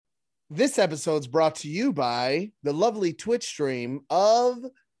This episode's brought to you by the lovely Twitch stream of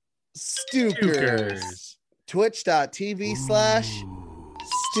Stookers.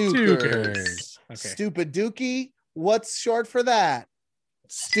 Twitch.tv/Stookers. Okay. Stupid Dookie. What's short for that?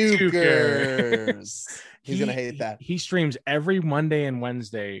 Stookers. He's going to hate that. He streams every Monday and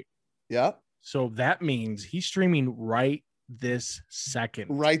Wednesday. Yep. So that means he's streaming right this second.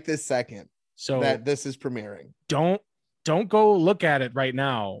 Right this second. So that this is premiering. Don't go look at it right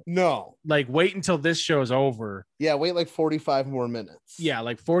now. No. Like wait until this show's over. Yeah, wait like 45 more minutes. Yeah,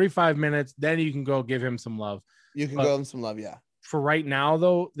 like 45 minutes. Then you can go give him some love. You can go give him some love, yeah. For right now,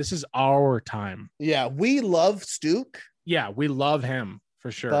 though, this is our time. Yeah, we love Stook. Yeah, we love him for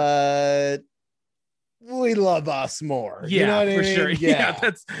sure. But we love us more. Yeah, you know what for I mean? sure. Yeah.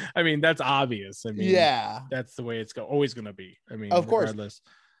 That's obvious. I mean, yeah, that's the way it's always going to be. I mean, of course. Regardless.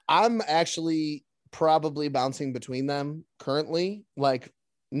 I'm actually probably bouncing between them currently, like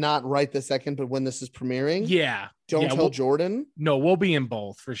not right this second, but when this is premiering. Yeah. Don't tell Jordan. No, we'll be in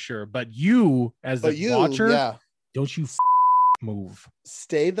both for sure. But you, as the watcher, don't you move.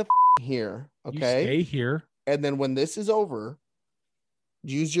 Stay the here. Okay. You stay here. And then when this is over,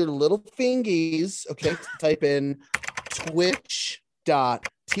 use your little fingies. Okay. Type in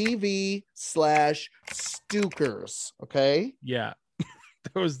twitch.tv/Stookers. Okay. Yeah.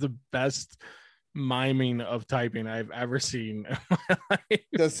 That was the best miming of typing I've ever seen.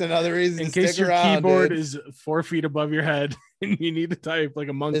 That's another reason. In case your keyboard is 4 feet above your head and you need to type like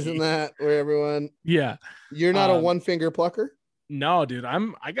a monkey. Isn't that where everyone? Yeah. You're not a one finger plucker? No, dude.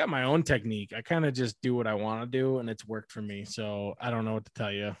 I got my own technique. I kind of just do what I want to do, and it's worked for me. So I don't know what to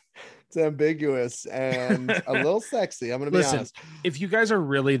tell you. It's ambiguous and a little sexy. I'm gonna be honest. If you guys are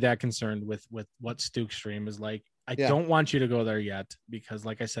really that concerned with what Stook stream is like, I don't want you to go there yet because,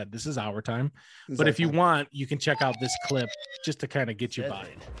 like I said, this is our time. But if you want, you can check out this clip just to kind of get you by.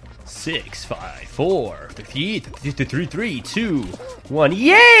 6, 5, 4, 3, 3, 2, 1.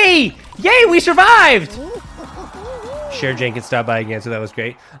 Yay! Yay! We survived. Cher Jenkins stopped by again, so that was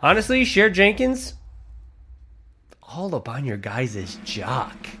great. Honestly, Cher Jenkins, all up on your guys'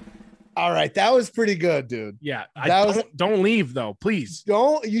 jock. All right, that was pretty good, dude. Yeah, don't leave though, please.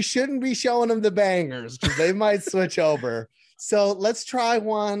 You shouldn't be showing them the bangers because they might switch over. So let's try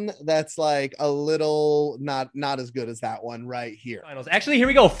one that's like a little not as good as that one right here. Finals. Actually, here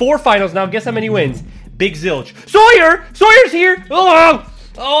we go. 4 finals now. Guess how many wins? Big zilch. Sawyer's here. Oh,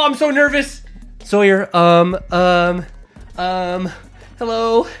 I'm so nervous. Sawyer.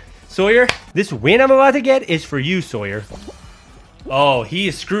 Hello, Sawyer. This win I'm about to get is for you, Sawyer. Oh, he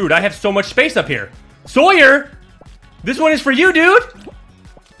is screwed. I have so much space up here. Sawyer, this one is for you, dude.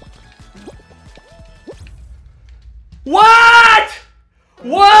 What?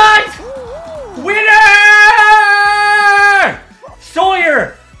 Winner!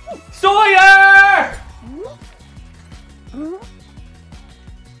 Sawyer!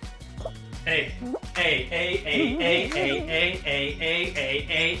 Hey,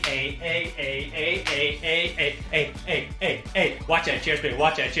 watch that chair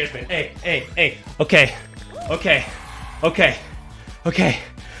spin. Hey. Okay.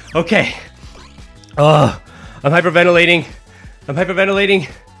 I'm hyperventilating.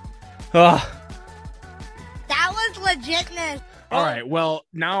 That was legitness. All right. Well,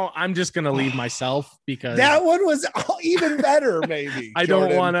 now I'm just gonna leave myself because that one was even better. Maybe I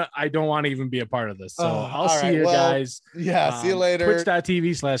don't want to even be a part of this. So I'll see you guys. Yeah, see you later.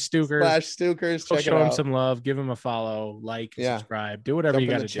 Twitch.tv/Stookers. Stookers. Go show him some love. Give him a follow, like, subscribe, do whatever you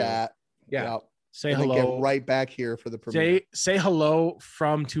got to do. Chat. Yeah. Yep. Say and hello. Get right back here for the premiere. Say hello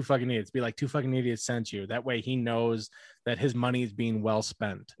from Two Fucking Idiots. Be like, Two Fucking Idiots sent you. That way he knows that his money is being well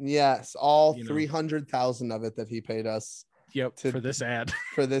spent. Yes, all 300,000 of it that he paid us. Yep, for this ad.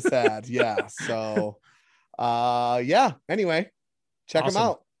 Yeah. So anyway, check him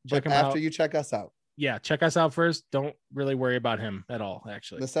out. After you check us out. Yeah, check us out first. Don't really worry about him at all,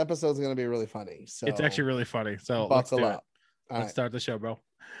 actually. This episode is going to be really funny. So it's actually really funny. So buckle up. Let's start the show, bro.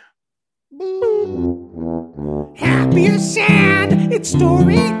 Happy or sad, it's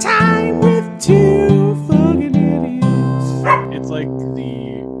story time with Two Fucking Idiots. It's like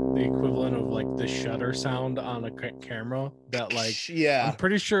the equivalent of like the shutter sound on a camera that I'm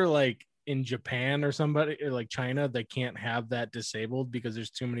pretty sure like in Japan or somebody or like China, they can't have that disabled because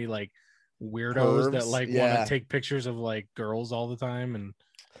there's too many like weirdos that like want to take pictures of like girls all the time. And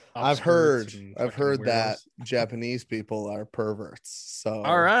I've heard that Japanese people are perverts. So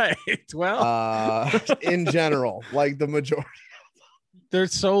all right. Well, in general, like the majority. They're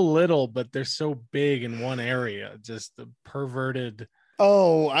so little, but they're so big in one area. Just the perverted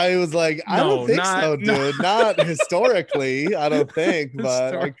Oh, I was like, I don't think so, dude. Not historically, I don't think,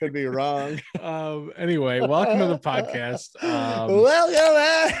 but I could be wrong. Anyway, welcome to the podcast.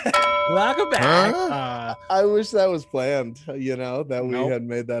 Welcome back. Huh? I wish that was planned, that we had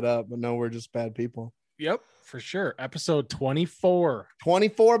made that up, but no, we're just bad people. Yep, for sure. Episode 24.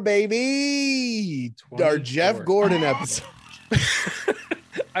 24, baby. 24. Our Jeff Gordon episode.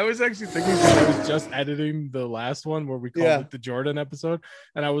 I was actually thinking that I was just editing the last one where we called it the Jordan episode.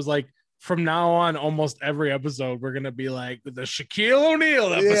 And I was like, from now on, almost every episode, we're going to be like the Shaquille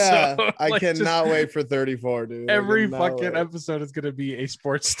O'Neal episode. Yeah, I cannot wait for 34, dude. Every fucking episode is going to be a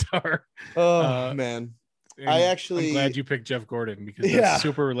sports star. Oh, man. I'm glad you picked Jeff Gordon because that's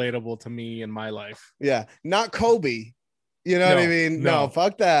super relatable to me in my life. Yeah. Not Kobe. You know what I mean? No,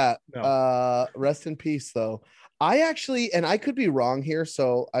 fuck that. No. Rest in peace, though. I actually, and I could be wrong here,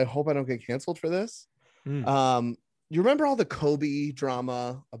 so I hope I don't get canceled for this. You remember all the Kobe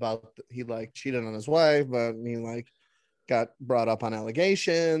drama about he like cheated on his wife, but he like got brought up on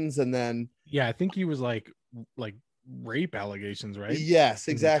allegations, and then I think he was like rape allegations, right? Yes,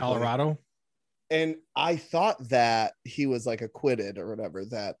 exactly. In Colorado. And I thought that he was like acquitted or whatever,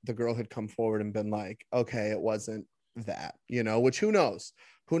 that the girl had come forward and been like, okay, it wasn't that, which who knows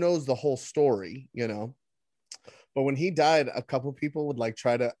the whole story, But when he died, a couple people would like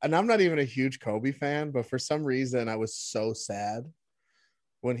try to, and I'm not even a huge Kobe fan, but for some reason I was so sad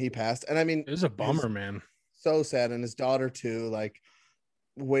when he passed. And I mean, it was a bummer, man. So sad. And his daughter too, like,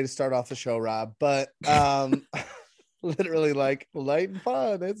 way to start off the show, Rob. But literally like light and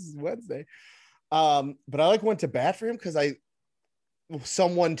fun. It's Wednesday. But I like went to bat for him because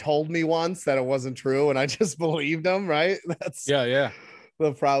someone told me once that it wasn't true and I just believed them, right? That's the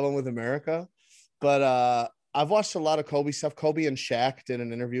problem with America. But I've watched a lot of Kobe stuff. Kobe and Shaq did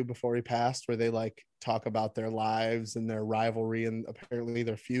an interview before he passed where they like talk about their lives and their rivalry and apparently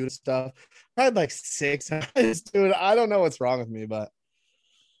their feud and stuff. I had like 6 times, dude. I don't know what's wrong with me, but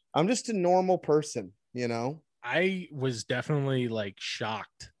I'm just a normal person, I was definitely like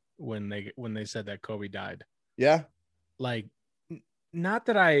shocked when they said that Kobe died. Yeah. Like, not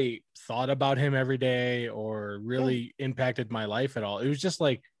that I thought about him every day or really impacted my life at all. It was just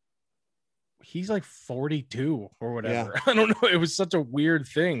like, he's like 42 or whatever. I don't know. It was such a weird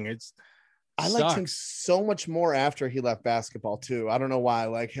thing. I liked him so much more after he left basketball too. I don't know why.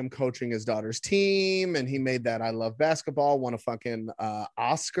 Like him coaching his daughter's team, and he made that I Love Basketball, won a fucking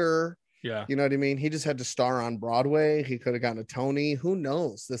Oscar. Yeah. You know what I mean? He just had to star on Broadway. He could have gotten a Tony. Who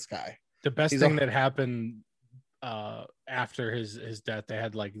knows this guy? The best thing that happened after his death, they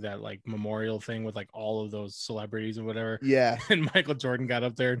had like that like memorial thing with like all of those celebrities and whatever. Yeah. And Michael Jordan got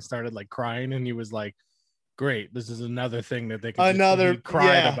up there and started like crying, and he was like, great, this is another thing that they can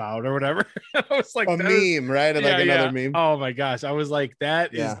cry about or whatever. I was like, a meme, right? Like another meme. Oh my gosh. I was like,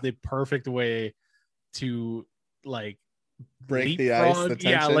 that is the perfect way to like break the ice, the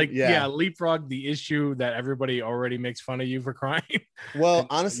tension. Leapfrog the issue that everybody already makes fun of you for crying. Well,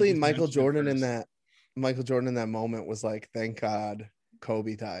 honestly, Michael Jordan in that moment was like, thank God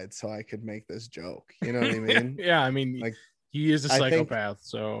Kobe died so I could make this joke. You know what I mean? Yeah, I mean, like he is a psychopath,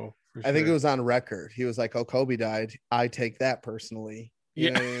 so I think it was on record. He was like, oh, Kobe died. I take that personally.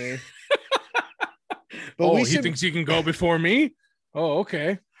 You know what I mean? But he thinks he can go before me? Oh,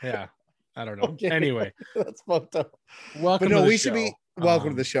 okay. Yeah. I don't know. Okay. Anyway. That's fucked up. Welcome to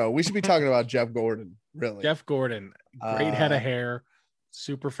the show. We should be talking about Jeff Gordon, really. Jeff Gordon. Great head of hair.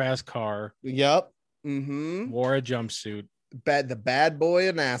 Super fast car. Yep. Mm-hmm. Wore a jumpsuit. The bad boy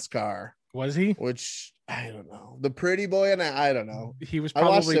of NASCAR. Was he? Which I don't know. The pretty boy, and I don't know. He was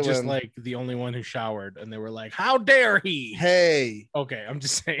probably just like the only one who showered, and they were like, "How dare he?" Hey. Okay, I'm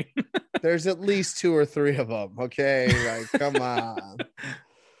just saying. There's at least 2 or 3 of them. Okay, like come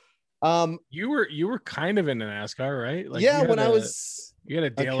on. You were kind of into NASCAR, right? Like, when you had a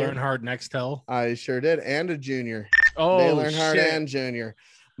Dale Earnhardt Nextel. I sure did, and a junior. Oh, Dale Earnhardt and junior.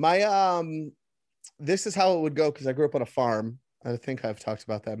 My this is how it would go because I grew up on a farm. I think I've talked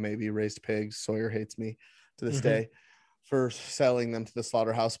about that. Maybe raised pigs. Sawyer hates me to this day for selling them to the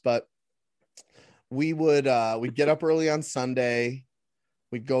slaughterhouse. But we'd get up early on Sunday.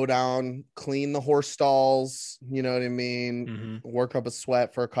 We'd go down, clean the horse stalls. You know what I mean? Work up a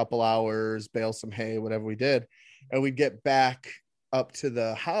sweat for a couple hours, bale some hay, whatever we did. And we'd get back up to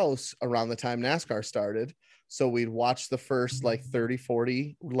the house around the time NASCAR started. So we'd watch the first like 30,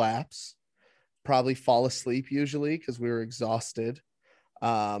 40 laps. Probably fall asleep usually because we were exhausted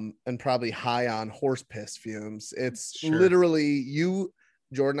and probably high on horse piss fumes. It's literally you,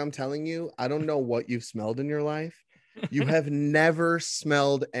 Jordan. I'm telling you, I don't know what you've smelled in your life. You have never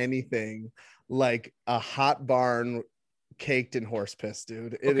smelled anything like a hot barn caked in horse piss,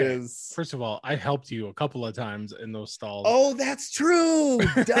 dude. It is. First of all, I helped you a couple of times in those stalls. Oh, that's true.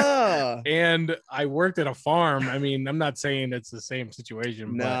 Duh. And I worked at a farm. I mean, I'm not saying it's the same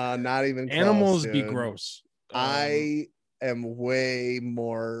situation. Nah, not even close, animals dude. be gross. I am way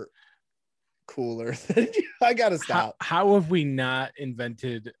more cooler than you. I gotta stop. How have we not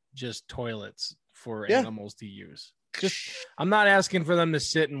invented just toilets for animals to use? Just, I'm not asking for them to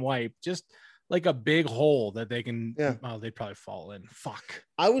sit and wipe. Just like a big hole that they can. Yeah. Oh, they'd probably fall in. Fuck.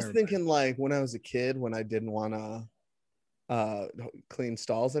 I was thinking like when I was a kid, when I didn't want to clean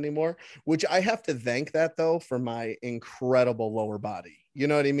stalls anymore, which I have to thank that though for my incredible lower body. You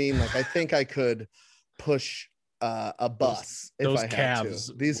know what I mean? Like I think I could push a bus if I had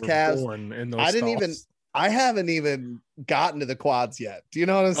to. These calves born in those I didn't stalls. even. I haven't even gotten to the quads yet. Do you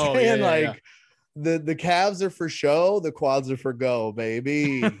know what I'm saying? The calves are for show, the quads are for go,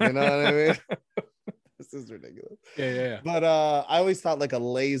 baby. You know what I mean? This is ridiculous. Yeah. But I always thought like a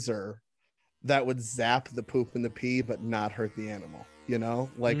laser that would zap the poop and the pee, but not hurt the animal. You know,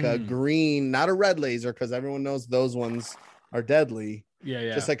 like a green, not a red laser, because everyone knows those ones are deadly.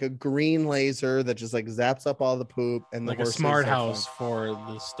 Yeah. Just like a green laser that just like zaps up all the poop and like a smart house for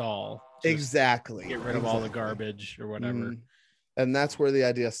the stall. Just exactly. Get rid of all the garbage or whatever. And that's where the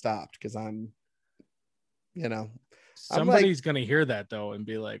idea stopped because I'm, you know, somebody's gonna hear that though and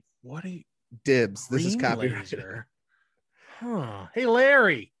be like, "What are you?" Dibs. This is copyrighted. Huh? Hey,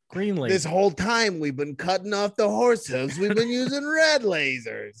 Larry. Green laser. This whole time we've been cutting off the horse hooves. We've been using red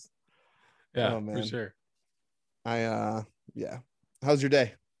lasers. Yeah, for sure. Yeah. How's your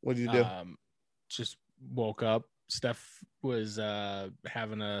day? What did you do? Just woke up. Steph was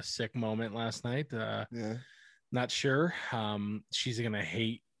having a sick moment last night. Not sure. She's gonna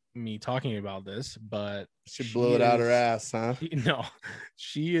hate me talking about this, but she blew it out her ass, huh? No,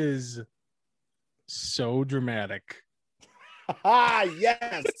 she is so dramatic.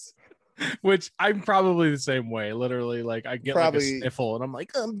 Yes. Which I'm probably the same way. Literally, like I get like a sniffle and I'm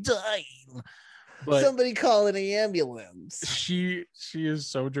like, I'm dying. But somebody call an ambulance. She is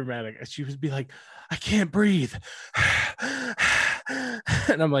so dramatic. She would be like, I can't breathe.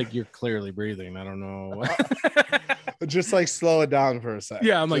 And I'm like, you're clearly breathing. I don't know. Just like slow it down for a second.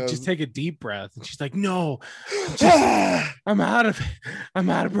 Yeah, I'm like, just take a deep breath. And she's like, no, I'm out of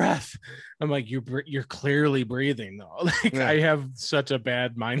breath. I'm like, you're clearly breathing though. Like I have such a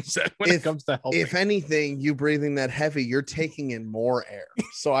bad mindset when it comes to helping. If anything, you breathing that heavy, you're taking in more air.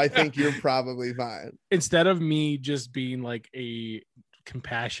 So I think you're probably fine. Instead of me just being like a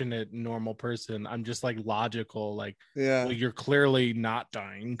compassionate normal person, I'm just like logical, like, well, you're clearly not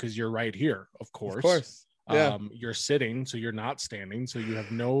dying because you're right here. Of course. Yeah. You're sitting, so you're not standing, so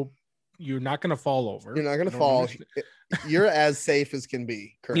you're not gonna fall over. You're not gonna fall. You're as safe as can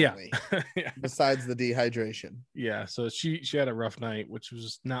be currently. Yeah. Besides the dehydration. Yeah. So she had a rough night, which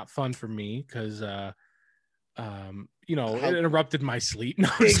was not fun for me because it interrupted my sleep. No,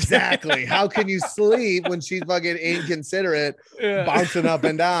 exactly. How can you sleep when she's fucking inconsiderate, bouncing up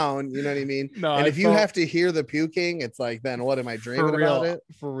and down? You know what I mean? No. And if you have to hear the puking, it's like, then what am I dreaming about it?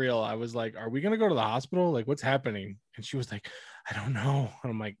 For real. I was like, are we gonna go to the hospital? Like, what's happening? And she was like, I don't know. And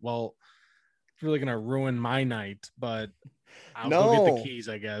I'm like, well, it's really gonna ruin my night, but I'll go get the keys,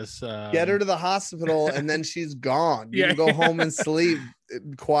 I guess. Get her to the hospital and then she's gone. You can go home and sleep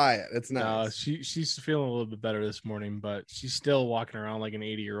quiet. It's nice. She's feeling a little bit better this morning, but she's still walking around like an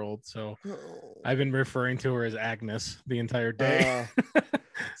 80-year-old. So I've been referring to her as Agnes the entire day.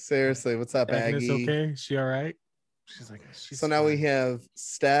 Seriously, what's up, Agnes? Aggie? Okay, she all right? She's like, so now we have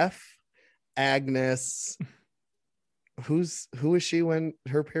Steph, Agnes. Who is she when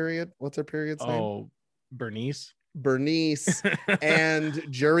her period? What's her period's name? Oh, Bernice, and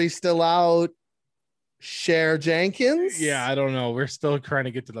jury's still out. Cher Jenkins. Yeah, I don't know. We're still trying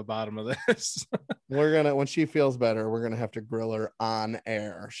to get to the bottom of this. When she feels better, we're gonna have to grill her on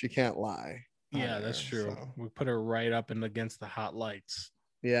air. She can't lie. Yeah, that's true. So. We put her right up and against the hot lights.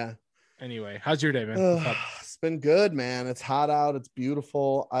 Yeah. Anyway, how's your day, man? It's been good, man. It's hot out. It's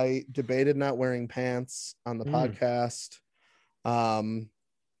beautiful. I debated not wearing pants on the podcast,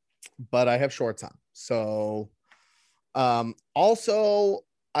 but I have shorts on. So, also,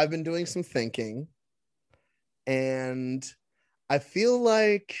 I've been doing some thinking, and I feel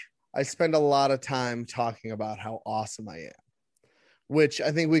like I spend a lot of time talking about how awesome I am, which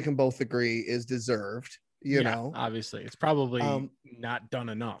I think we can both agree is deserved. You know, obviously, it's probably not done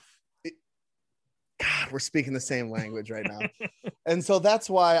enough. God, we're speaking the same language right now. And so that's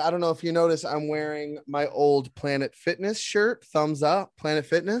why, I don't know if you notice, I'm wearing my old Planet Fitness shirt, thumbs up, Planet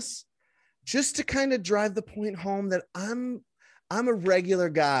Fitness, just to kind of drive the point home that I'm I'm a regular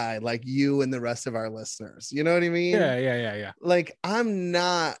guy like you and the rest of our listeners. You know what I mean? Yeah. Like I'm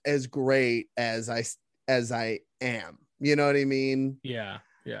not as great as I am. You know what I mean? Yeah.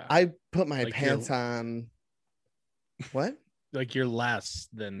 I put my like pants on. What? Like you're less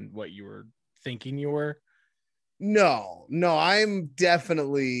than what you were thinking you were? No, I'm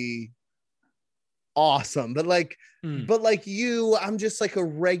definitely awesome, but like you, I'm just like a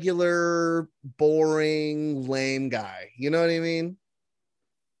regular, boring, lame guy. You know what I mean?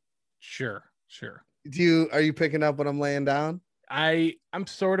 Sure. Are you picking up what I'm laying down? I'm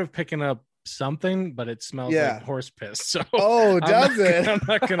sort of picking up something, but it smells like horse piss. So does it?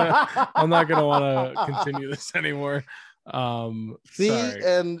 I'm not gonna want to continue this anymore. Sorry.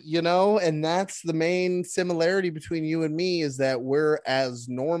 And that's the main similarity between you and me is that we're as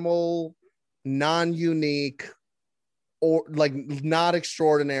normal, non-unique, or like not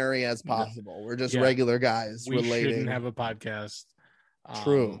extraordinary as possible. We're just regular guys relating. We shouldn't have a podcast.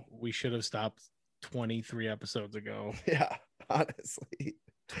 True. We should have stopped 23 episodes ago. Yeah, honestly.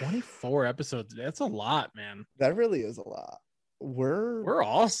 24 episodes. That's a lot, man. That really is a lot. We're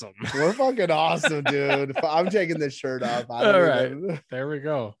awesome. We're fucking awesome, dude. I'm taking this shirt off. All right. There we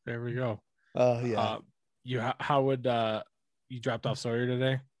go. Oh yeah. How would you dropped off Sawyer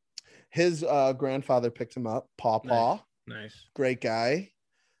today? His grandfather picked him up. Paw. Nice. Great guy.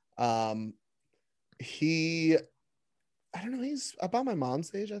 He, I don't know, he's about my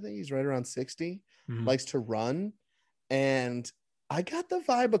mom's age. I think he's right around 60. Mm-hmm. Likes to run. And I got the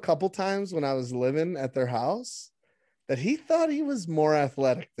vibe a couple times when I was living at their house that he thought he was more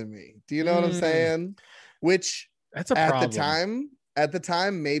athletic than me. Do you know what I'm saying? Which that's a problem. At the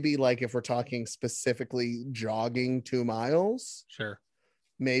time, maybe like if we're talking specifically jogging 2 miles, sure,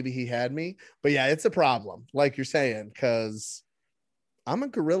 maybe he had me. But yeah, it's a problem, like you're saying, because I'm a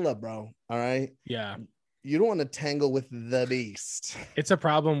gorilla, bro. All right. Yeah. You don't want to tangle with the beast. It's a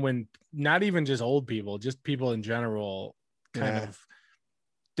problem when not even just old people, just people in general kind of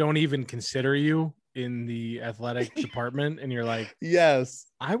don't even consider you in the athletic department. And you're like, yes,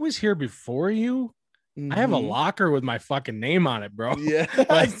 I was here before you. Mm-hmm. I have a locker with my fucking name on it, bro. Yeah.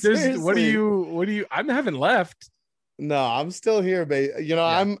 Like there's, what do you, I haven't left. No, I'm still here, babe. You know,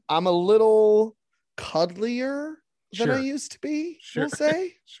 yeah. I'm a little cuddlier than I used to be, we'll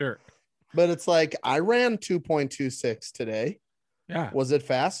say. Sure. But it's like I ran 2.26 today. Yeah. Was it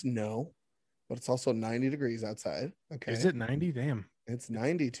fast? No. But it's also 90 degrees outside. Okay. Is it 90? Damn. It's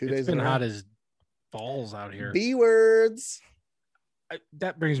 90 2 days. It's been hot as balls out here. B words.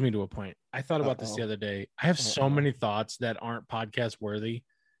 That brings me to a point. I thought about this the other day. I have so many thoughts that aren't podcast worthy.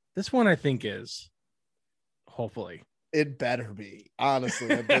 This one I think is. Hopefully. It better be,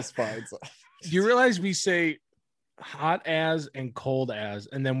 honestly, at this point. Do you realize we say hot as and cold as,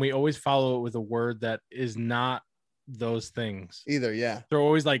 and then we always follow it with a word that is not those things either? Yeah. They're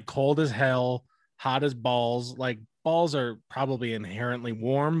always like cold as hell, hot as balls. Like balls are probably inherently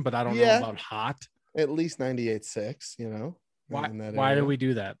warm, but I don't know about hot. At least 98.6, you know. Why do we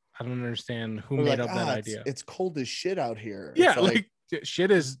do that? I don't understand who made up that idea. It's cold as shit out here. Yeah, like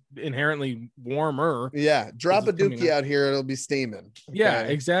shit is inherently warmer. Yeah, drop a dookie out here, it'll be steaming. Okay? Yeah,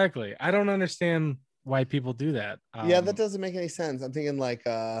 exactly. I don't understand why people do that. Yeah, that doesn't make any sense. I'm thinking like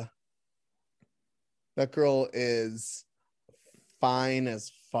that girl is fine as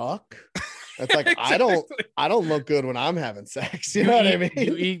fuck. It's like exactly. I don't look good when I'm having sex. You know what I mean?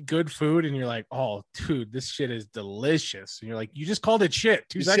 You eat good food and you're like, oh, dude, this shit is delicious. And you're like, you just called it shit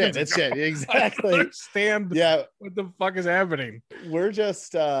 2 seconds ago. Shit, exactly. I understand what the fuck is happening. We're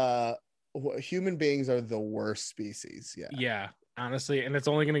just human beings are the worst species. Yeah, honestly, and it's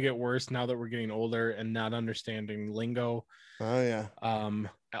only going to get worse now that we're getting older and not understanding lingo. Oh yeah.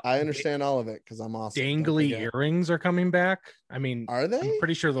 I understand all of it because I'm awesome. Dangly earrings are coming back. I mean, are they? I'm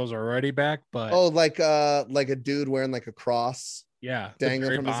pretty sure those are already back, but like a dude wearing like a cross. Yeah,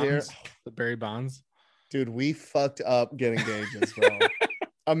 dangling from his ear. The Barry Bonds. Dude, we fucked up getting gauges, bro.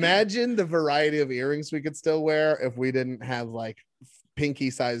 Imagine the variety of earrings we could still wear if we didn't have like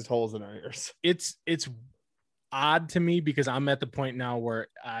pinky sized holes in our ears. It's odd to me because I'm at the point now where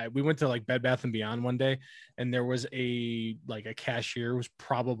we went to like Bed Bath & Beyond one day and there was a cashier who was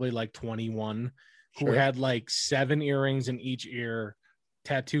probably like 21 who had like 7 earrings in each ear,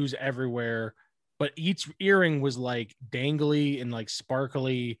 tattoos everywhere, but each earring was like dangly and like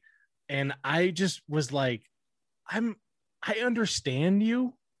sparkly. And I just was like, I understand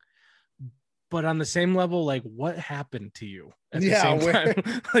you, but on the same level, like what happened to you at the same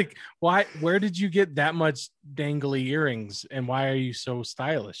time? Like where did you get that much dangly earrings and why are you so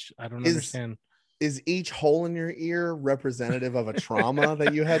stylish? I don't understand. is each hole in your ear representative of a trauma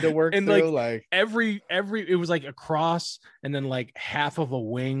that you had to work and through? Like every it was like a cross and then like half of a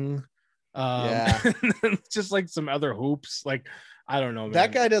wing. Yeah. And then just like some other hoops. Like, I don't know, man.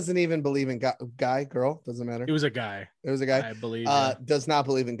 That guy doesn't even believe in God. Guy, girl, doesn't matter. It was a guy. It was a guy. I believe. Does not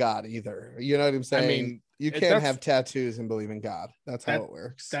believe in God either. You know what I'm saying? I mean, you can't have tattoos and believe in God. That's how it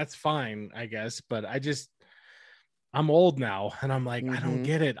works. That's fine, I guess. But I'm old now, and I'm like, I don't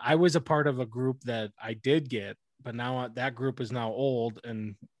get it. I was a part of a group that I did get, but now that group is now old,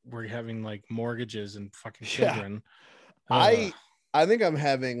 and we're having like mortgages and fucking children. I think I'm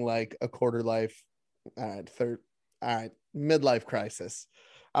having like a quarter life, midlife crisis.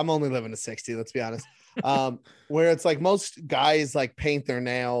 I'm only living to 60, let's be honest. Where it's like most guys like paint their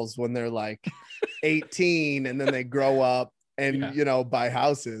nails when they're like 18 and then they grow up and buy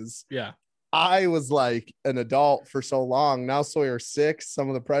houses. Yeah. I was like an adult for so long. Now Sawyer's 6, some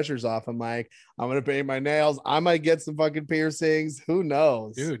of the pressure's off. I'm like, I'm gonna paint my nails. I might get some fucking piercings. Who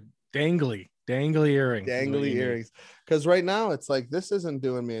knows? Dude, dangly earrings. Because right now it's like, this isn't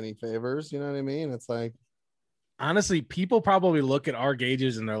doing me any favors. You know what I mean? It's like, honestly, people probably look at our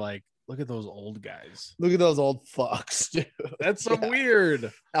gauges and they're like, look at those old guys. Look at those old fucks, dude. That's so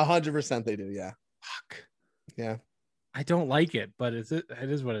weird. 100% they do. Yeah. Fuck. Yeah. I don't like it, but it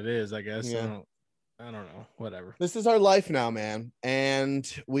is what it is, I guess. Yeah. I don't know. Whatever. This is our life now, man. And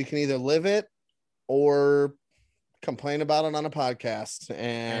we can either live it or complain about it on a podcast.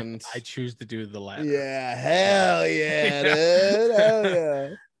 And I choose to do the latter. Yeah. Hell yeah, dude. Hell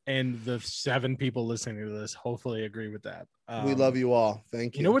yeah. And the 7 people listening to this hopefully agree with that. We love you all.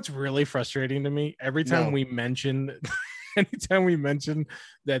 Thank you. You know what's really frustrating to me? Every time we mention anytime we mention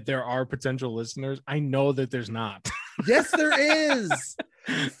that there are potential listeners, I know that there's not. Yes, there is.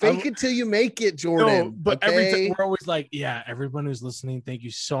 Fake it till you make it, Jordan. No, but every time we're always like, yeah, everyone who's listening, thank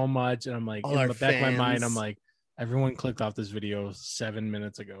you so much. And I'm like, in the back of my mind, I'm like, everyone clicked off this video 7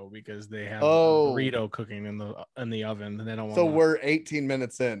 minutes ago because they have a burrito cooking in the oven and they don't want. So we're 18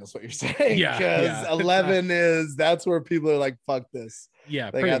 minutes in, is what you're saying? Yeah, because 11 that's where people are like, fuck this. Yeah,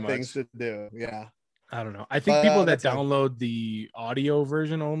 they got things to do. Yeah. I don't know. I think people that download the audio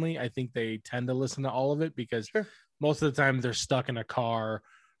version only, I think they tend to listen to all of it because most of the time they're stuck in a car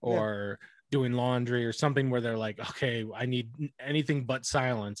or doing laundry or something where they're like, okay, I need anything but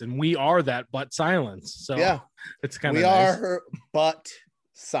silence. And we are that but silence. So it's kind of nice. We are but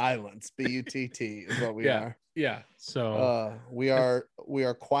silence. B-U-T-T is what we are. Yeah. So we are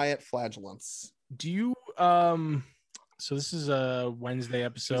quiet flagellants. Do you so this is a Wednesday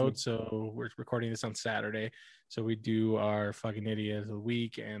episode, so we're recording this on Saturday. So we do our fucking idiot of the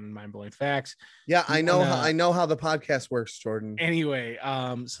week and mind-blowing facts. Yeah, I know how the podcast works, Jordan. Anyway,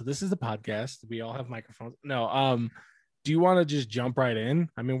 so this is the podcast. We all have microphones. No, do you want to just jump right in?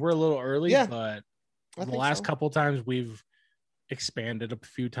 I mean, we're a little early, but the last couple times we've expanded a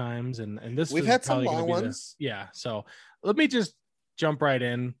few times, and this we've had some long ones. So let me just jump right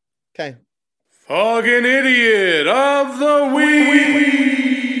in. Okay. Fucking idiot of the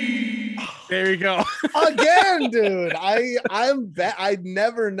week. There you go. Again, dude. I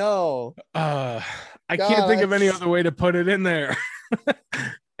never know. I can't think of any other way to put it in there.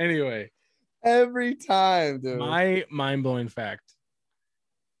 Anyway, every time, dude. My mind-blowing fact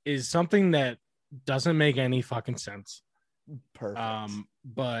is something that doesn't make any fucking sense. Perfect.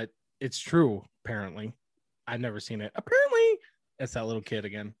 But it's true, apparently. I've never seen it. Apparently, that's that little kid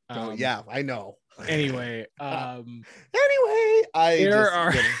again. Yeah, I know. Anyway, I'm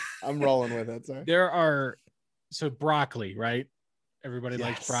rolling with it. Sorry. There are broccoli, right? Everybody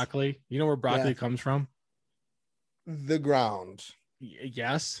likes broccoli. You know where broccoli comes from? The ground.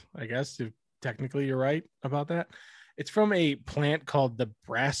 Yes, I guess technically you're right about that. It's from a plant called the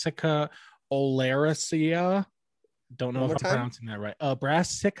Brassica oleracea. Don't know if I'm pronouncing that right.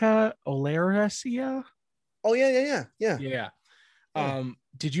 Brassica oleracea. Oh yeah.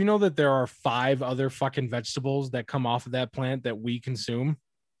 Did you know that there are 5 other fucking vegetables that come off of that plant that we consume?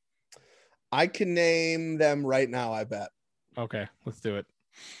 I can name them right now, I bet. Okay, let's do it.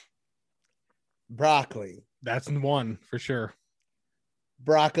 Broccoli. That's one for sure.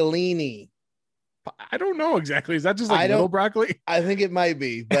 Broccolini. I don't know exactly. Is that just like little broccoli? I think it might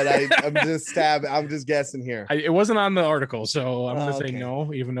be, but I'm just I'm just guessing here. It wasn't on the article, so I'm gonna say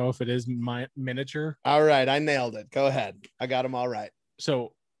no, even though if it is miniature. All right, I nailed it. Go ahead. I got them all right.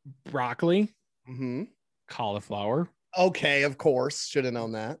 So broccoli, mm-hmm. Cauliflower. Okay, of course. Should have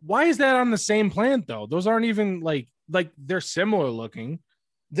known that. Why is that on the same plant though? Those aren't even like they're similar looking.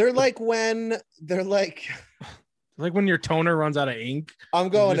 They're like when like when your toner runs out of ink. I'm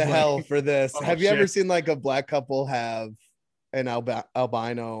going to hell for this. Have you ever seen like a black couple have an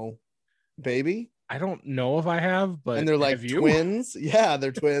albino baby? I don't know if I have, but and they're like have you? twins. Yeah,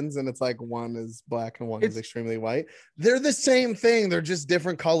 they're twins, and it's like one is black and one is extremely white. They're the same thing. They're just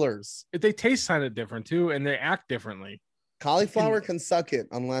different colors. They taste kind of different too, and they act differently. Cauliflower can suck it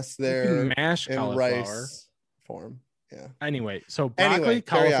unless they're mash in cauliflower rice form. Yeah. Anyway, so broccoli,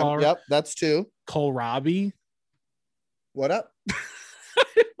 cauliflower. Yep, that's 2. Kohlrabi. What up?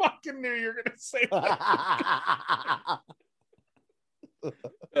 I fucking knew you were gonna say that.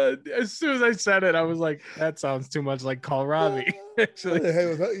 As soon as I said it, I was like, "That sounds too much like kohlrabi." Actually, hey,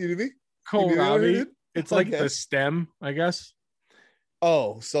 was that you to me? Kohlrabi. It's like the stem, I guess.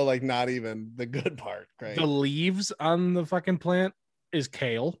 Oh, so like not even the good part. Great. The leaves on the fucking plant is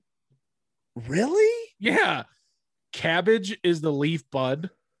kale. Really? Yeah. Cabbage is the leaf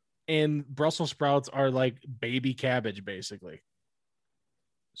bud, and Brussels sprouts are like baby cabbage, basically.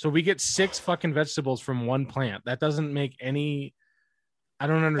 So we get 6 fucking vegetables from one plant. That doesn't make any. I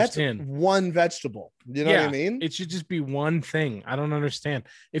don't understand. That's one vegetable. You know what I mean? It should just be one thing. I don't understand.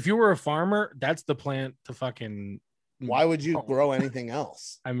 If you were a farmer, that's the plant to fucking. Why would you grow anything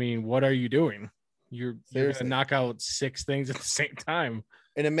else? I mean, what are you doing? You're going to knock out 6 things at the same time.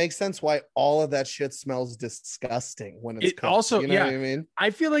 And it makes sense why all of that shit smells disgusting when it's cooked. Also, you know what I mean? I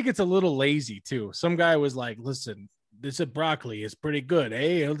feel like it's a little lazy too. Some guy was like, listen, this is broccoli. It's pretty good.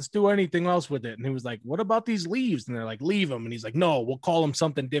 Hey, let's do anything else with it. And he was like, what about these leaves? And they're like, leave them. And he's like, no, we'll call them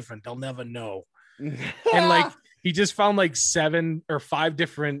something different. They'll never know. And like, he just found like 7 or 5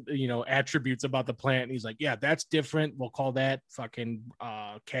 different, attributes about the plant. And he's like, yeah, that's different. We'll call that fucking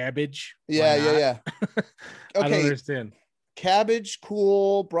cabbage. Yeah. Okay. I don't understand. Cabbage,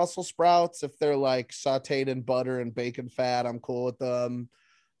 cool. Brussels sprouts, if they're like sauteed in butter and bacon fat, I'm cool with them.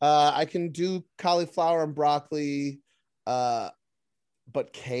 I can do cauliflower and broccoli, but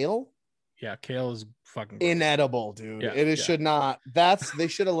kale? Yeah, kale is fucking gross. Inedible, dude. Yeah, should not. They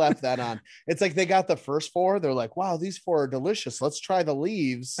should have left that on. It's like they got the first 4. They're like, wow, these 4 are delicious. Let's try the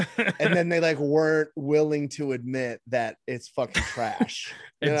leaves. And then they like weren't willing to admit that it's fucking trash.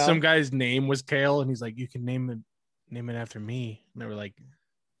 And some guy's name was Kale, and he's like, you can name it after me. And they were like,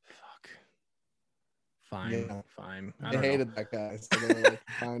 fuck. Fine. I hated that guy. So they were like,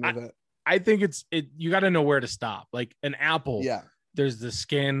 fine with it. I think you got to know where to stop. Like an apple. Yeah. There's the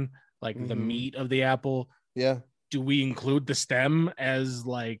skin, like the meat of the apple. Yeah. Do we include the stem as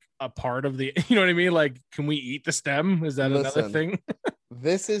like a part of the, you know what I mean? Like, can we eat the stem? Is that another thing?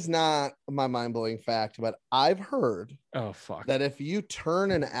 This is not my mind-blowing fact, but I've heard that if you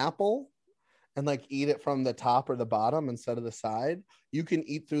turn an apple and like eat it from the top or the bottom instead of the side, you can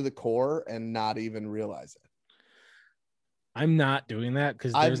eat through the core and not even realize it. I'm not doing that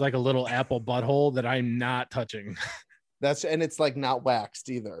because there's like a little apple butthole that I'm not touching. And it's like not waxed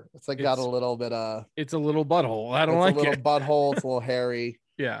either. It's like got a little bit of. It's a little butthole. I don't like it. It's a little butthole. It's a little hairy.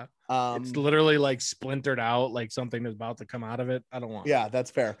 Yeah. It's literally like splintered out, like something is about to come out of it. I don't want. Yeah,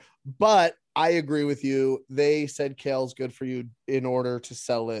 that's fair. But I agree with you. They said kale's good for you in order to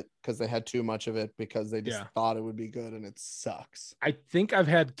sell it because they had too much of it because they just thought it would be good, and it sucks. I think I've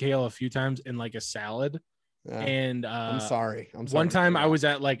had kale a few times in like a salad. Yeah. And I'm sorry. One time I was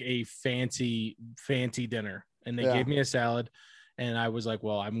at like a fancy dinner, and they gave me a salad, and I was like,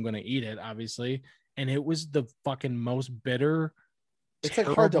 well, I'm gonna eat it, obviously. And it was the fucking most bitter. It's like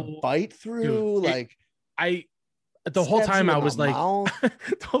hard to bite through. Dude, the whole time I was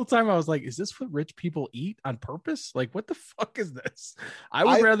like, is this what rich people eat on purpose? Like, what the fuck is this? I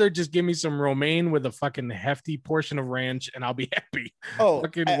would rather just give me some romaine with a fucking hefty portion of ranch, and I'll be happy. Oh,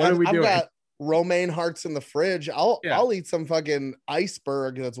 what are we doing? Got romaine hearts in the fridge. I'll eat some fucking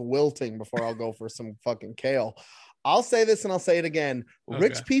iceberg that's wilting before I'll go for some fucking kale. I'll say this and I'll say it again. Okay.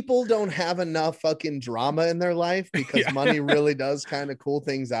 Rich people don't have enough fucking drama in their life because money really does kind of cool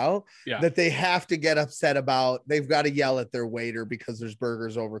things out that they have to get upset about. They've got to yell at their waiter because there's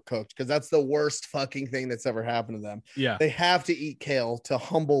burgers overcooked, because that's the worst fucking thing that's ever happened to them. Yeah. They have to eat kale to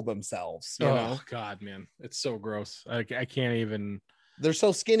humble themselves. You know? God, man. It's so gross. I can't even. They're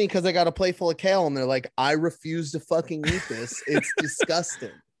so skinny because they got a plate full of kale and they're like, I refuse to fucking eat this. It's disgusting.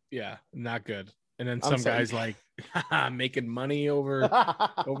 Yeah, not good. And then some guy's like making money over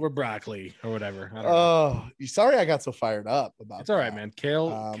broccoli or whatever. I don't know. Sorry I got so fired up about It's all right, man.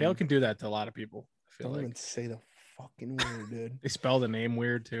 Kale can do that to a lot of people. I feel don't like. Even say the fucking word, dude. They spell the name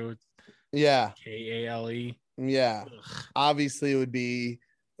weird too. Yeah. Kale. Yeah. Ugh. Obviously it would be,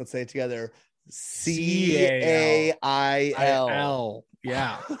 let's say it together, Cail.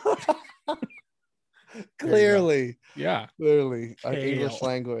 Yeah. Clearly. Yeah. Clearly. English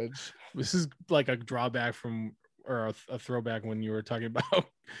language. This is like a drawback from, or a throwback when you were talking about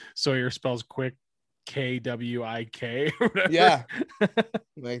Sawyer spells quick KWIK. Yeah.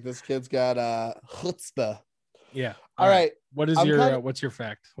 Like this kid's got chutzpah. Yeah. All right. What is what's your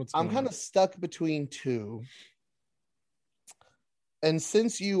fact? I'm kind of stuck between two. And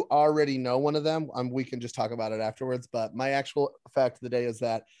since you already know one of them, we can just talk about it afterwards. But my actual fact of the day is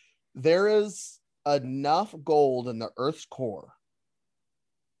that there is enough gold in the Earth's core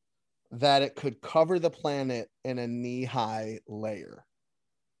that it could cover the planet in a knee-high layer.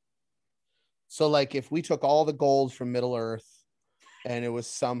 So, like, if we took all the gold from Middle Earth and it was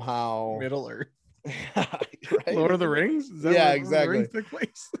somehow Middle Earth. Right? Lord of the Rings? Is that yeah, where exactly. Lord of the Rings took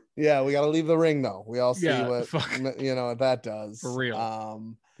place? Yeah, we got to leave the ring though. We all see what that does. For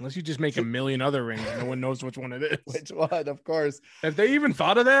real. Unless you just make a million other rings, no one knows which one it is. Which one, of course. Have they even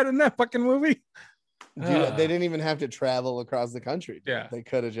thought of that in that fucking movie? Dude, they didn't even have to travel across the country. Dude. Yeah, they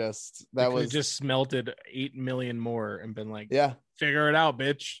could have just just smelted 8 million more and been like, yeah, figure it out,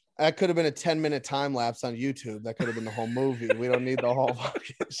 bitch. That could have been a 10-minute time lapse on YouTube. That could have been the whole movie. We don't need the whole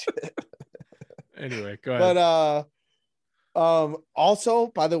fucking shit. Anyway, go ahead. But also,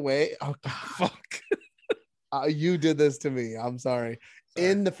 by the way, fuck, you did this to me. I'm sorry.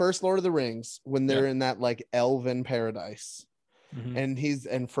 In the first Lord of the Rings, when they're in that like elven paradise, and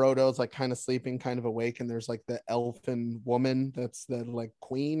Frodo's like kind of sleeping, kind of awake, and there's like the elfin woman that's the like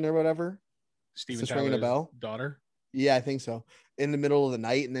queen or whatever. Steven Tyler's daughter. Yeah, I think so. In the middle of the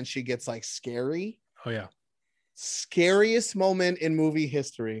night, and then she gets like scary. Oh yeah. Scariest moment in movie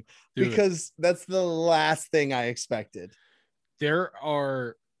history. Dude. Because that's the last thing I expected. There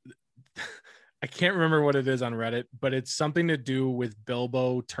are I can't remember what it is on Reddit, but it's something to do with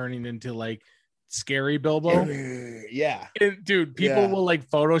Bilbo turning into like scary Bilbo. Yeah. And, dude, people will like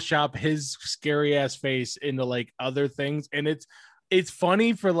Photoshop his scary ass face into like other things. And it's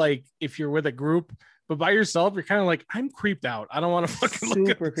funny for like if you're with a group, but by yourself, you're kind of like, I'm creeped out. I don't want to fucking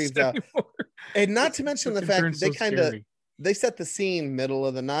super creeped out. And not to mention the fact they set the scene middle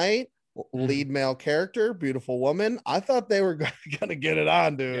of the night, lead male character, beautiful woman. I thought they were gonna get it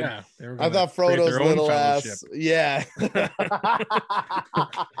on, dude. Yeah, I thought Frodo's little ass. Yeah.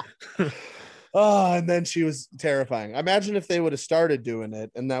 Oh, and then she was terrifying. Imagine if they would have started doing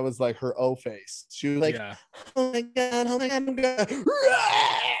it, and that was like her O face. She was like, oh my god, oh my god.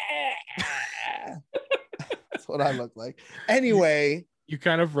 That's what I look like. Anyway, you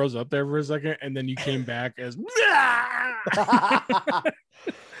kind of rose up there for a second, and then you came back as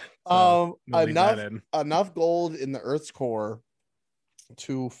enough gold in the Earth's core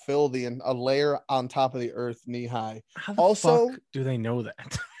to fill a layer on top of the Earth knee high. How the fuck do they know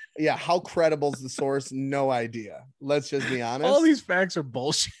that? Yeah, how credible is the source? No idea. Let's just be honest. All these facts are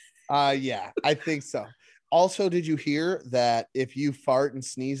bullshit. Yeah, I think so. Also, did you hear that if you fart and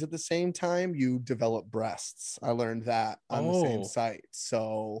sneeze at the same time, you develop breasts? I learned that on the same site.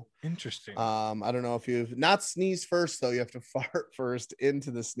 So interesting. I don't know if you've not sneezed first, though. You have to fart first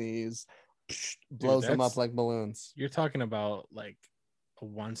into the sneeze. Blows them up like balloons. You're talking about like a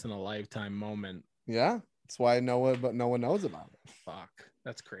once in a lifetime moment. Yeah, that's why no one knows about it. Fuck.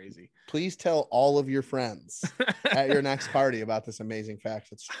 That's crazy. Please tell all of your friends at your next party about this amazing fact.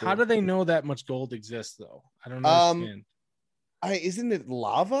 It's true. How do they know that much gold exists, though? I don't understand. Isn't it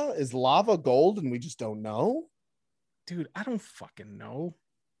lava? Is lava gold and we just don't know? Dude, I don't fucking know.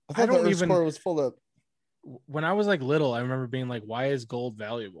 I thought the Earth's core was full of. When I was like little, I remember being like, "Why is gold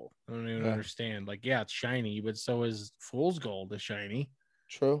valuable?" I don't even understand. Like, yeah, it's shiny, but so is fool's gold is shiny.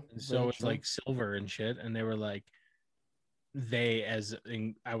 True. And so it's like silver and shit, and they were like.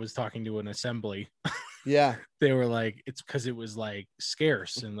 I was talking to an assembly. Yeah. They were like, it's because it was like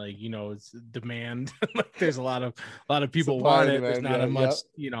scarce and like, it's demand. Like there's a lot of people want it. There's not much,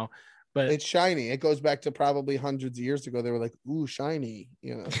 but it's shiny. It goes back to probably hundreds of years ago. They were like, ooh, shiny,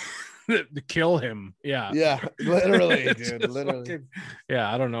 to kill him. Yeah. Yeah. Literally, dude. Literally. Fucking,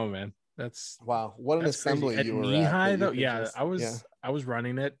 yeah. I don't know, man. That's wow. What an assembly crazy. You were knee at high though. Yeah. I was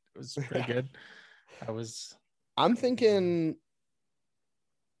running it. It was pretty good. I'm thinking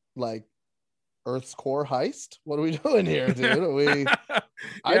like Earth's core heist. What are we doing here, dude?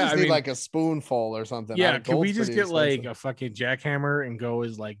 I just need like a spoonful or something. Yeah, can we just get like a fucking jackhammer and go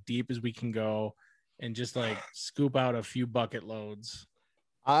as like deep as we can go and just like scoop out a few bucket loads?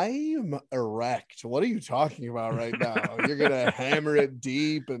 I'm erect. What are you talking about right now? You're gonna hammer it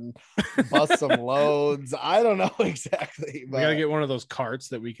deep and bust some loads. I don't know exactly. But... We gotta get one of those carts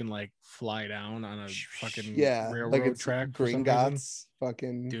that we can like fly down on a fucking railroad track. Green Gots,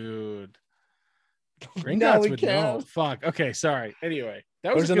 fucking dude. Green Gots would know. Fuck. Okay, sorry. Anyway,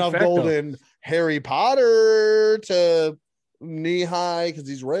 there's enough gold in Harry Potter to knee high because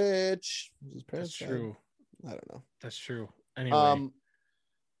he's rich. His parents. That's true. I don't know. That's true. Anyway.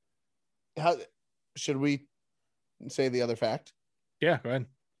 should we say the other fact? Yeah, go ahead.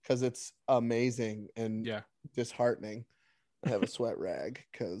 Because it's amazing and Yeah. disheartening. I have a sweat rag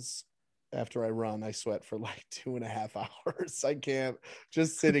because after I run, I sweat for like 2.5 hours. I can't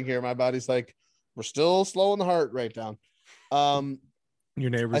just sitting here. My body's like, we're still slowing the heart rate down. Your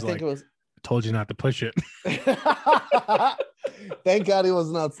neighbor's like, it was. I told you not to push it. Thank God he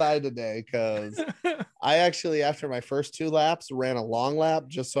wasn't outside today, because I actually, after my first 2 laps, ran a long lap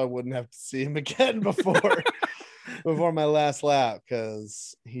just so I wouldn't have to see him again before my last lap,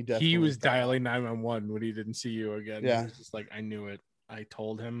 because he was dialing 911 when he didn't see you again. Yeah. He was just like, I knew it. I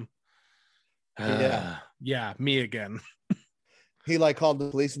told him. Yeah, me again. He like called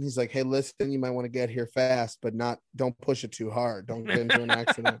the police and he's like, hey, listen, you might want to get here fast, but don't push it too hard. Don't get into an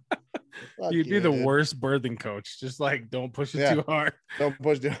accident. You'd be the worst birthing coach. Just like, don't push it too hard. Don't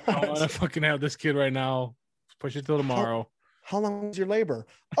push it too hard. I want to fucking have this kid right now. Push it till tomorrow. How long was your labor?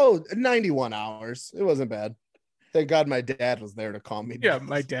 Oh, 91 hours. It wasn't bad. Thank God my dad was there to calm me down. Yeah,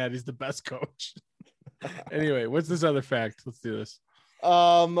 my dad is the best coach. Anyway, what's this other fact? Let's do this.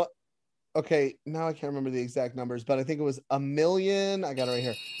 Okay, now I can't remember the exact numbers, but I think it was 1 million. I got it right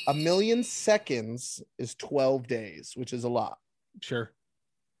here. 1 million seconds is 12 days, which is a lot. Sure.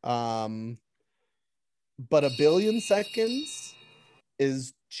 But 1 billion seconds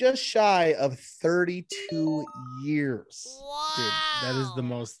is just shy of 32 years. Dude, that is the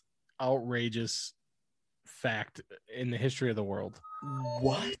most outrageous fact in the history of the world.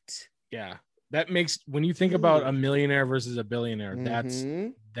 What? Yeah. That makes, when you think about a millionaire versus a billionaire, Mm-hmm.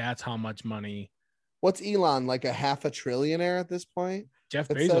 that's how much money. What's Elon, like a half a trillionaire at this point? Jeff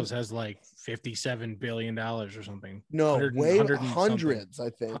Bezos has like $57 billion or something. No, 100 way 100 hundreds, I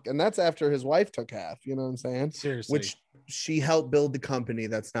think. And that's after his wife took half. You know what I'm saying? Seriously. Which she helped build the company.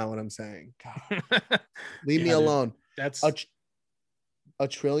 That's not what I'm saying. God. Leave me dude, alone. that's a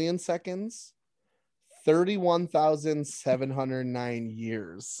trillion seconds, 31,709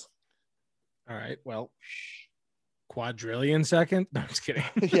 years. all right. Well, quadrillion second. No, I'm just kidding.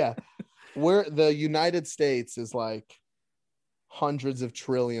 Yeah. Where the United States is like hundreds of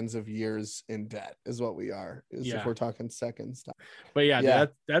trillions of years in debt is what we are. If we're talking seconds. But yeah.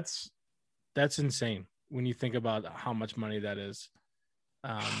 That's insane when you think about how much money that is.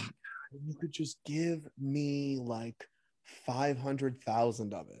 You could just give me like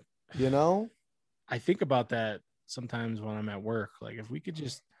 500,000 of it, you know? I think about that sometimes when I'm at work. Like, if we could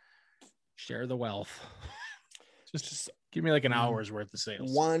just share the wealth, just give me like an hour's worth of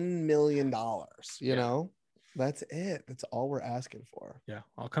sales. $1 million, you know? That's it. That's all we're asking for. Yeah,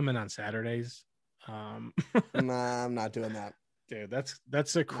 I'll come in on Saturdays. Nah, I'm not doing that. Dude,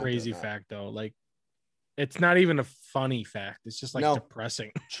 that's a crazy fact though. Like, it's not even a funny fact. It's just like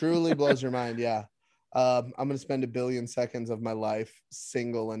depressing. Truly blows your mind. Yeah. I'm gonna spend 1 billion seconds of my life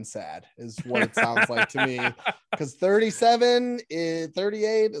single and sad is what it sounds like to me. Because 38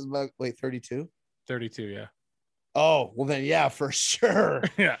 is about 32. 32, yeah. Oh, well then, yeah, for sure.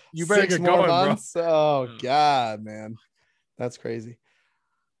 Yeah, you better 6 get more going, months. bro. Oh God, man, that's crazy.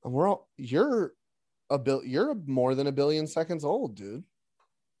 And you're more than 1 billion seconds old, dude.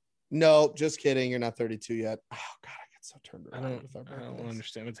 No, just kidding. You're not 32 yet. Oh God, I get so turned around. I don't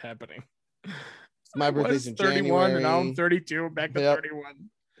understand what's happening. My birthday's in 31 January. and now I'm 32. Back to 31.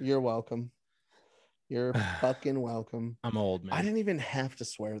 You're welcome. You're fucking welcome. I'm old, man. I didn't even have to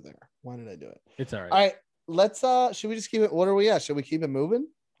swear there. Why did I do it? It's all right. All right. Let's should we just keep it? What are we at? Should we keep it moving?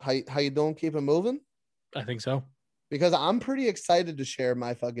 How you doing? Keep it moving? I think so. Because I'm pretty excited to share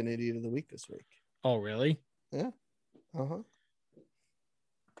my fucking idiot of the week this week. Oh, really? Yeah. Uh-huh.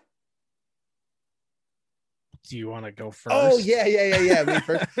 Do you want to go first? Oh, yeah. Me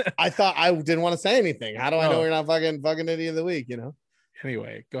first. I thought I didn't want to say anything. How do I know you're not fucking idiot of the week, you know?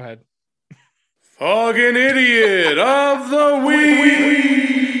 Anyway, go ahead. Fucking idiot of the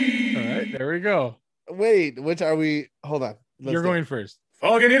week. All right, there we go. Wait, which are we? Hold on. You're going first.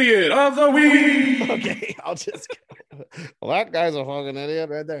 Fucking idiot of the week. Okay, I'll just go. Well, that guy's a fucking idiot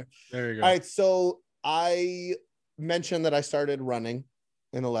right there. There you go. All right, so I mentioned that I started running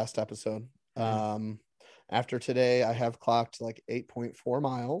in the last episode. Mm-hmm. After today, I have clocked like 8.4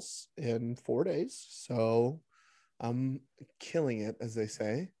 miles in 4 days. So I'm killing it, as they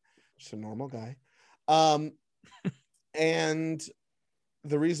say. Just a normal guy. And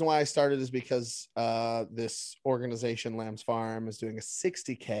the reason why I started is because this organization, Lamb's Farm, is doing a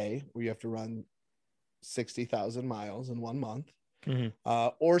 60K where you have to run 60,000 miles in 1 month,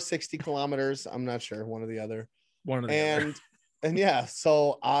 or 60 kilometers. I'm not sure, one or the other. And yeah,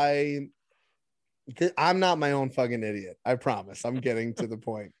 so I'm not my own fucking idiot. I promise. I'm getting to the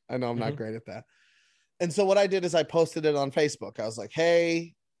point. I know I'm not great at that. And so what I did is I posted it on Facebook. I was like,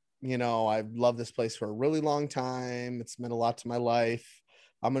 hey, you know, I've loved this place for a really long time. It's meant a lot to my life.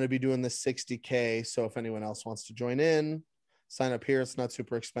 I'm going to be doing this 60K. So if anyone else wants to join in, sign up here. It's not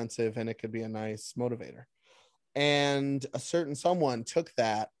super expensive and it could be a nice motivator. And a certain someone took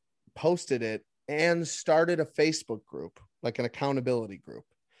that, posted it, and started a Facebook group, like an accountability group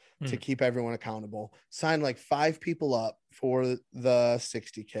to keep everyone accountable. Signed like 5 people up for the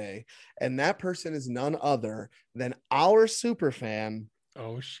 60K. And that person is none other than our super fan.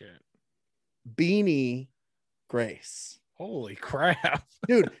 Oh shit. Beanie Grace. Holy crap.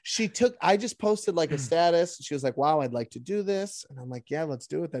 Dude, I just posted like a status. She was like, wow, I'd like to do this. And I'm like, yeah, let's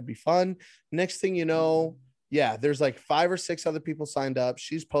do it. That'd be fun. Next thing you know, yeah, there's like 5 or 6 other people signed up.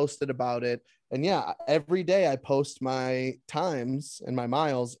 She's posted about it. And yeah, every day I post my times and my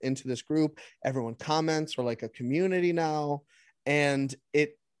miles into this group. Everyone comments. We're like a community now. And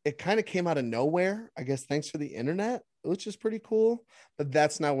it kind of came out of nowhere, I guess, thanks for the internet, which is pretty cool. But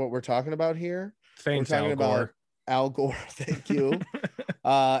that's not what we're talking about here. Thanks, we're talking Al Gore. about Al Gore. Thank you.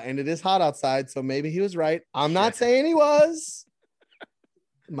 And it is hot outside, so maybe he was right. I'm not saying he was.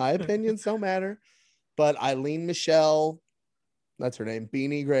 My opinions don't matter. But Eileen Michelle, that's her name,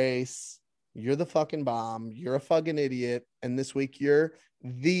 Beanie Grace, you're the fucking bomb. You're a fucking idiot. And this week you're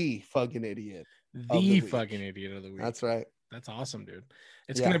the fucking idiot. The fucking idiot of the week. That's right. That's awesome, dude.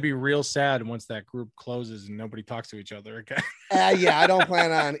 It's going to be real sad once that group closes and nobody talks to each other again. Yeah, I don't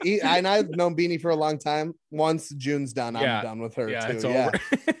plan on. And I've known Beanie for a long time. Once June's done, I'm done with her too. It's over.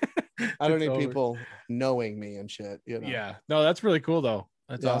 I don't need people knowing me and shit. You know? Yeah. No, that's really cool though.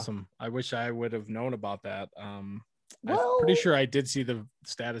 That's awesome. I wish I would have known about that. I'm pretty sure I did see the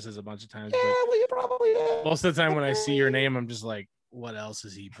statuses a bunch of times. Yeah, well, you probably did. Most of the time when I see your name, I'm just like, what else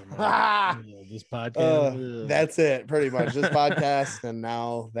is he promoting? This podcast. That's it, pretty much. This podcast and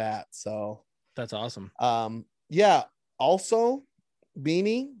now that. So that's awesome. Yeah. Also,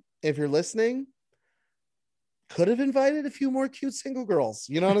 Beanie, if you're listening, could have invited a few more cute single girls.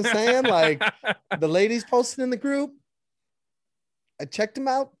 You know what I'm saying? Like the ladies posted in the group. I checked them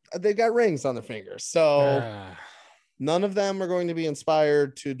out. They got rings on their fingers. So none of them are going to be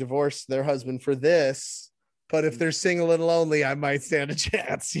inspired to divorce their husband for this. But if they're single and lonely, I might stand a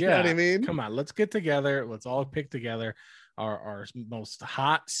chance. You know what I mean? Come on, let's get together. Let's all pick together our most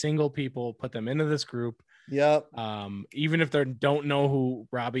hot single people, put them into this group. Yep. Even if they don't know who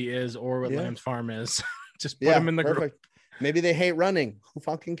Robbie is or what Lamb's Farm is, just put them in the group. Maybe they hate running. Who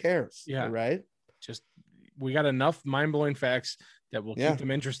fucking cares? Yeah. Right. Just, we got enough mind-blowing facts that will keep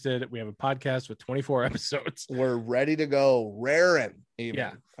them interested. We have a podcast with 24 episodes. We're ready to go. Raring. Even.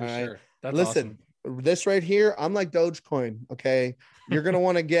 Yeah, for sure. That's Listen, this right here, I'm like Dogecoin. Okay. You're going to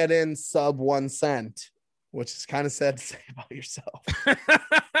want to get in sub 1 cent, which is kind of sad to say about yourself.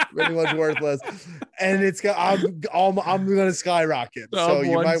 Pretty much worthless. And it's got, I'm going to skyrocket. So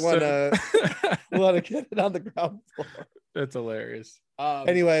you might want to get it on the ground floor. That's hilarious.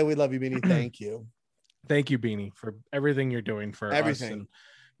 Anyway, we love you, Beanie. Thank you. Thank you, Beanie, for everything you're doing for us and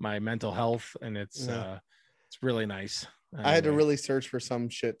my mental health. And it's really nice. Anyway. I had to really search for some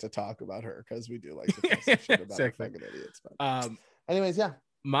shit to talk about her because we do like to talk some shit about fucking idiots. But anyways,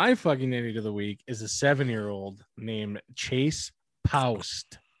 my fucking idiot of the week is a 7-year-old named Chase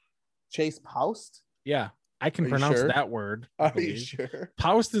Poust. Chase Poust? Yeah, I can pronounce that word. Are you sure?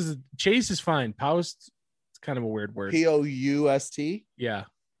 Poust Chase is fine. Poust, it's kind of a weird word. Poust? Yeah.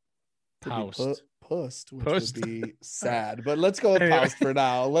 Poust. Poust, which would be sad. But let's go with Poust for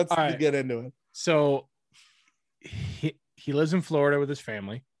now. Let's get into it. So he lives in Florida with his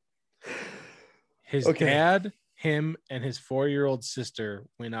family. His dad, him, and his 4-year-old sister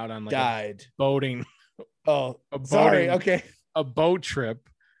went out on a boating. Sorry. Okay. A boat trip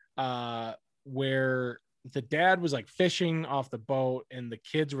where the dad was like fishing off the boat and the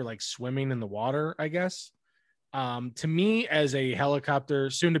kids were like swimming in the water, I guess. To me, as a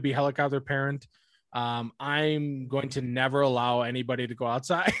soon to be helicopter parent, I'm going to never allow anybody to go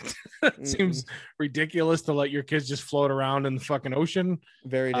outside. It seems ridiculous to let your kids just float around in the fucking ocean.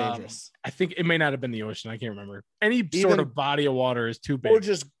 Very dangerous. I think it may not have been the ocean. I can't remember. Any sort of body of water is too big. Or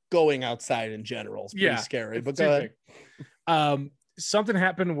just going outside in general is pretty scary. But go ahead. Something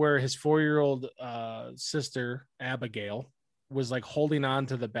happened where his 4-year-old sister, Abigail, was like holding on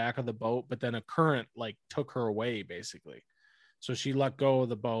to the back of the boat, but then a current like took her away basically. So she let go of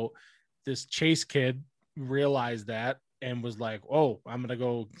the boat. This Chase kid realized that and was like, oh, I'm going to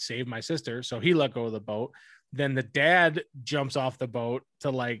go save my sister. So he let go of the boat. Then the dad jumps off the boat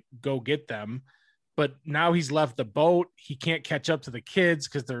to like go get them. But now he's left the boat. He can't catch up to the kids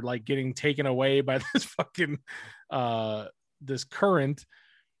because they're like getting taken away by this fucking, this current.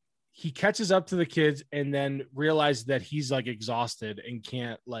 he catches up to the kids and then realizes that he's like exhausted and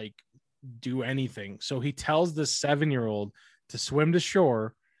can't like do anything. So he tells the 7-year-old to swim to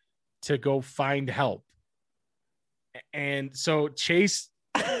shore to go find help. And so Chase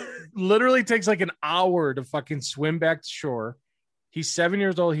literally takes like an hour to fucking swim back to shore. He's 7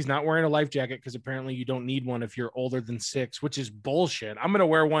 years old. He's not wearing a life jacket because apparently you don't need one if you're older than 6, which is bullshit. I'm going to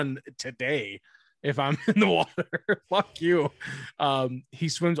wear one today if I'm in the water. Fuck you. He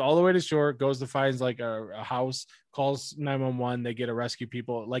swims all the way to shore, goes to find like a house, calls 911. They get a rescue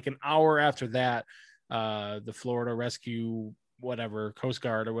people. Like an hour after that, the Florida Rescue, whatever, Coast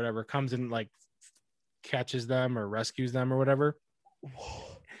Guard or whatever, comes and like catches them or rescues them or whatever.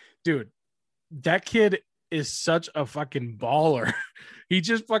 Dude, that kid is such a fucking baller. He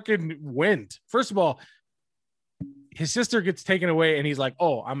just fucking went. First of all, his sister gets taken away and he's like,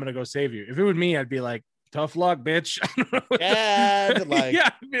 oh, I'm gonna go save you. If it was me, I'd be like, tough luck, bitch. Dad, like,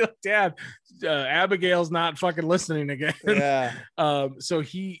 yeah, I'd be like, Dad, Abigail's not fucking listening again. Yeah. So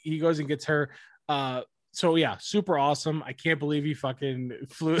he goes and gets her. So yeah, super awesome. I can't believe he fucking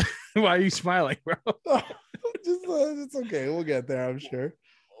flew. Why are you smiling, bro? Just it's okay. We'll get there, I'm sure.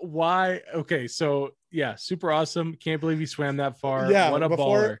 Why? Okay, so yeah, super awesome. Can't believe he swam that far. Yeah, what a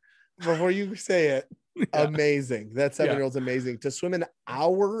baller. Before you say it, amazing. That 7-year-old's amazing. To swim an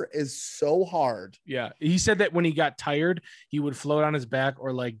hour is so hard. Yeah, he said that when he got tired, he would float on his back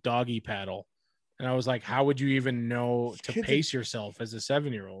or like doggy paddle. And I was like, how would you even know to pace yourself as a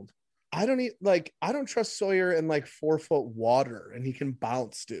 7-year-old? I don't trust Sawyer in like 4-foot water and he can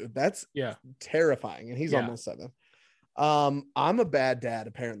bounce, dude. That's terrifying. And he's almost 7. I'm a bad dad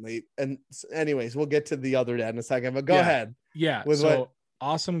apparently. And anyways, we'll get to the other dad in a second, but go ahead. Yeah. So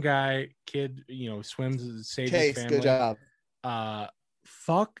awesome guy, kid, swims, saves his family. Good job.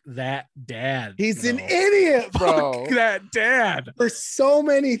 Fuck that dad. He's an idiot, bro. Fuck that dad. For so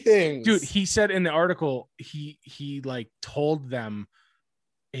many things. Dude, he said in the article, he like told them,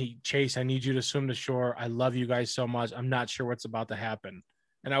 hey, Chase, I need you to swim to shore. I love you guys so much. I'm not sure what's about to happen.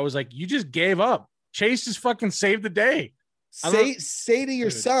 And I was like, you just gave up. Chase just fucking saved the day. Say to your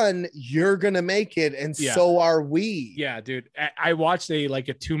son, you're gonna make it, and so are we. Yeah, dude. I watched a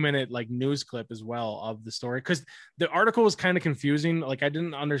 2-minute like news clip as well of the story because the article was kind of confusing. Like I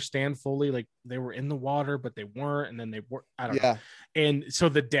didn't understand fully. Like they were in the water, but they weren't, and then they were. I don't know. And so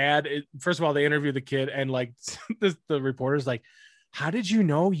the dad, first of all, they interviewed the kid, and like the reporter's like, how did you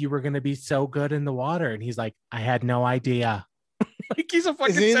know you were gonna be so good in the water? And he's like, I had no idea. Like he's a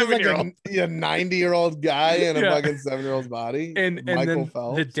fucking 7-year-old. Like a 90-year-old guy in a fucking 7-year-old's body. And then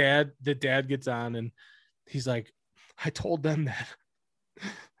Phelps. the dad gets on and he's like, I told them that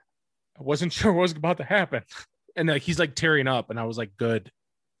I wasn't sure what was about to happen. And like he's like tearing up, and I was like, good.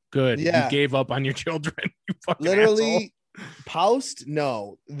 Yeah. You gave up on your children. You fucking literally asshole. Poust.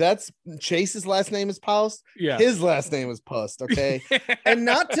 No, that's Chase's last name is Poust. Yeah, his last name is Pust. Okay. And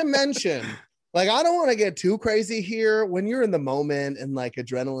not to mention, like, I don't want to get too crazy here. When you're in the moment and like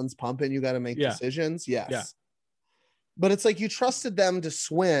adrenaline's pumping, you got to make decisions. Yes. Yeah. But it's like you trusted them to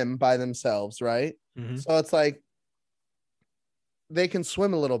swim by themselves, right? Mm-hmm. So it's like they can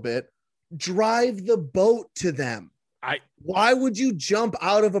swim a little bit. Drive the boat to them. Why would you jump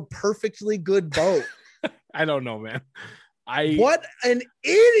out of a perfectly good boat? I don't know, man. What an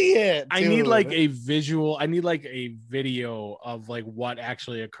idiot. I need like a visual. I need like a video of like what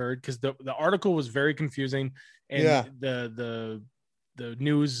actually occurred, because the article was very confusing, and the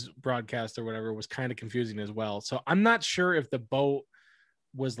news broadcast or whatever was kind of confusing as well. So I'm not sure if the boat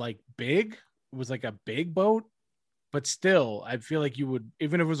was like big. It was like a big boat, but still, I feel like you would,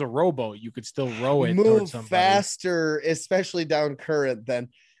 even if it was a rowboat, you could still row it. Move faster, especially down current. Then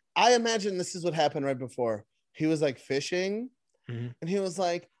I imagine this is what happened right before. He was like fishing, and he was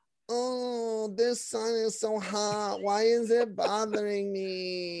like, oh, this sun is so hot. Why is it bothering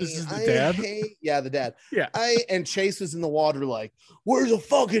me? This is the dad? The dad. Yeah. And Chase was in the water like, where's a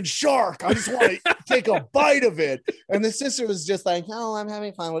fucking shark? I just want to take a bite of it. And the sister was just like, oh, I'm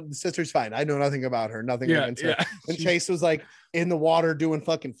having fun with the sister's fine. I know nothing about her. Nothing against her. And Chase was like in the water doing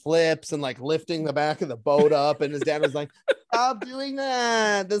fucking flips and like lifting the back of the boat up. And his dad was like, stop doing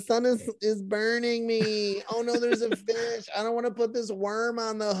that. The sun is burning me. Oh no, there's a fish. I don't want to put this worm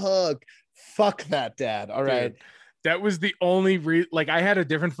on the hook. Fuck that, dad. All right. Dude, that was the only like I had a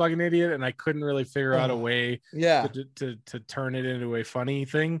different fucking idiot and I couldn't really figure out a way to turn it into a funny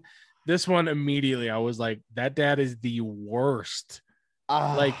thing. This one immediately I was like, that dad is the worst.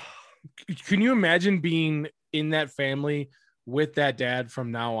 Like, can you imagine being in that family with that dad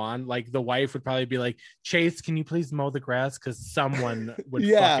from now on. Like the wife would probably be like, Chase, can you please mow the grass? Because someone would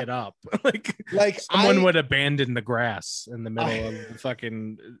fuck it up. like someone would abandon the grass in the middle of the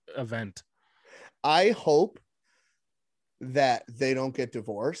fucking event. I hope that they don't get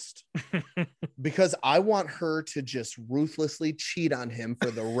divorced because I want her to just ruthlessly cheat on him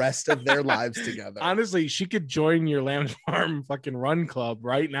for the rest of their lives together. Honestly, she could join your Lamb Farm fucking run club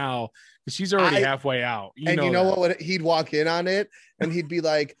right now. She's already halfway out. You know what? He'd walk in on it and he'd be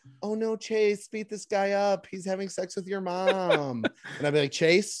like, oh no, Chase, beat this guy up. He's having sex with your mom. And I'd be like,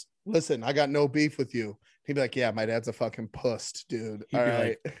 Chase, listen, I got no beef with you. He'd be like, yeah, my dad's a fucking puss, dude. He'd be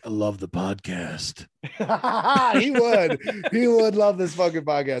like, I love the podcast. He would love this fucking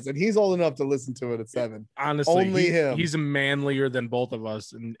podcast. And he's old enough to listen to it at 7. Honestly, only him. He's manlier than both of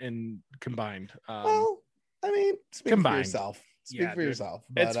us in combined. Well, I mean, speak for yourself. Speak for yourself.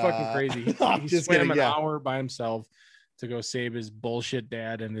 But, it's fucking crazy. He just swam an hour by himself to go save his bullshit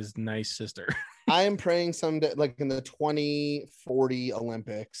dad and his nice sister. I am praying someday, like in the 2040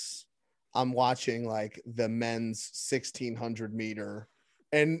 Olympics, I'm watching like the men's 1600 meter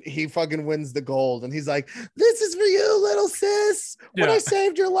and he fucking wins the gold. And he's like, this is for you, little sis. When I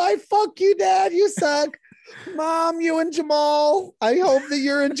saved your life, fuck you, dad. You suck. Mom, you and Jamal. I hope that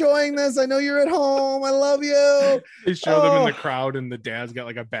you're enjoying this. I know you're at home. I love you. They show them in the crowd and the dad's got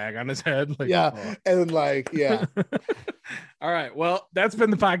like a bag on his head. Like, And like, yeah. All right. Well, that's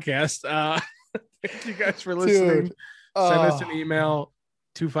been the podcast. Thank you guys for listening. Dude. Send us an email.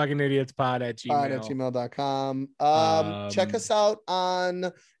 twofuckingidiotspod@gmail.com. Check us out on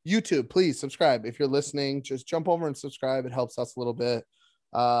YouTube. Please subscribe. If you're listening, just jump over and subscribe. It helps us a little bit.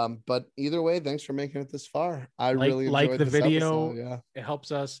 But either way, thanks for making it this far. I really like the video. Episode. It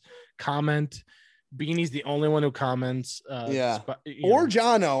helps us. Comment. Beanie's the only one who comments. Or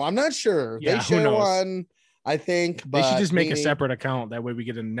Jono. I'm not sure. Yeah, they share one, I think. But they should just make a separate account. That way we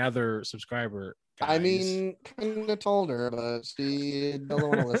get another subscriber. Guys. I mean, kind of told her, but she doesn't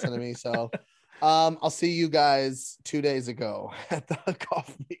want to listen to me. So I'll see you guys 2 days ago at the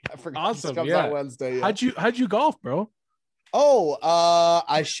golf meet. I forgot. Awesome. Comes out Wednesday. Yeah. How'd you golf, bro? Oh,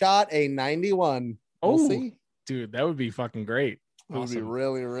 I shot a 91. We'll see. Dude, that would be fucking great. It would be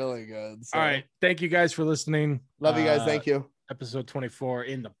really, really good. So. All right. Thank you guys for listening. Love you guys. Thank you. Episode 24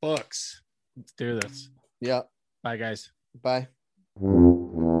 in the books. Let's do this. Yeah. Bye, guys. Bye.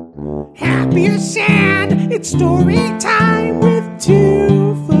 Happy or sad, it's story time with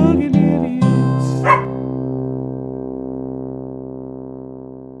two